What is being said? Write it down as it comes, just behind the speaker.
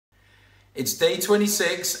It's day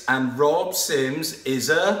 26 and Rob Sims is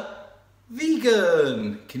a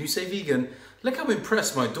vegan. Can you say vegan? Look how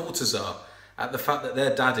impressed my daughters are at the fact that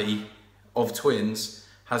their daddy of twins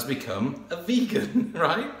has become a vegan,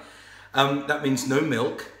 right? That means no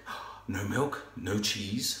milk, no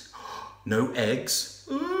cheese, no eggs,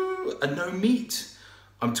 and no meat.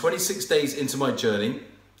 I'm 26 days into my journey.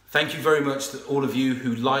 Thank you very much to all of you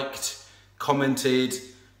who liked, commented,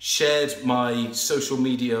 shared my social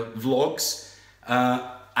media vlogs.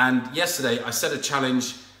 And yesterday I set a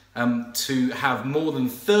challenge to have more than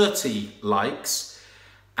 30 likes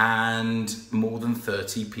and more than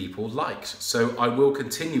 30 people liked. So I will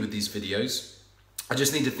continue with these videos. I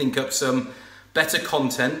just need to think up some better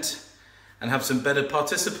content and have some better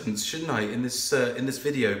participants, shouldn't I, in this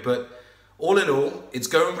video. But all in all, it's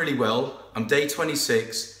going really well. I'm day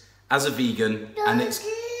 26 as a vegan, and it's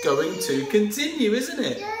going to continue, isn't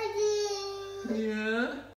it? Yeah.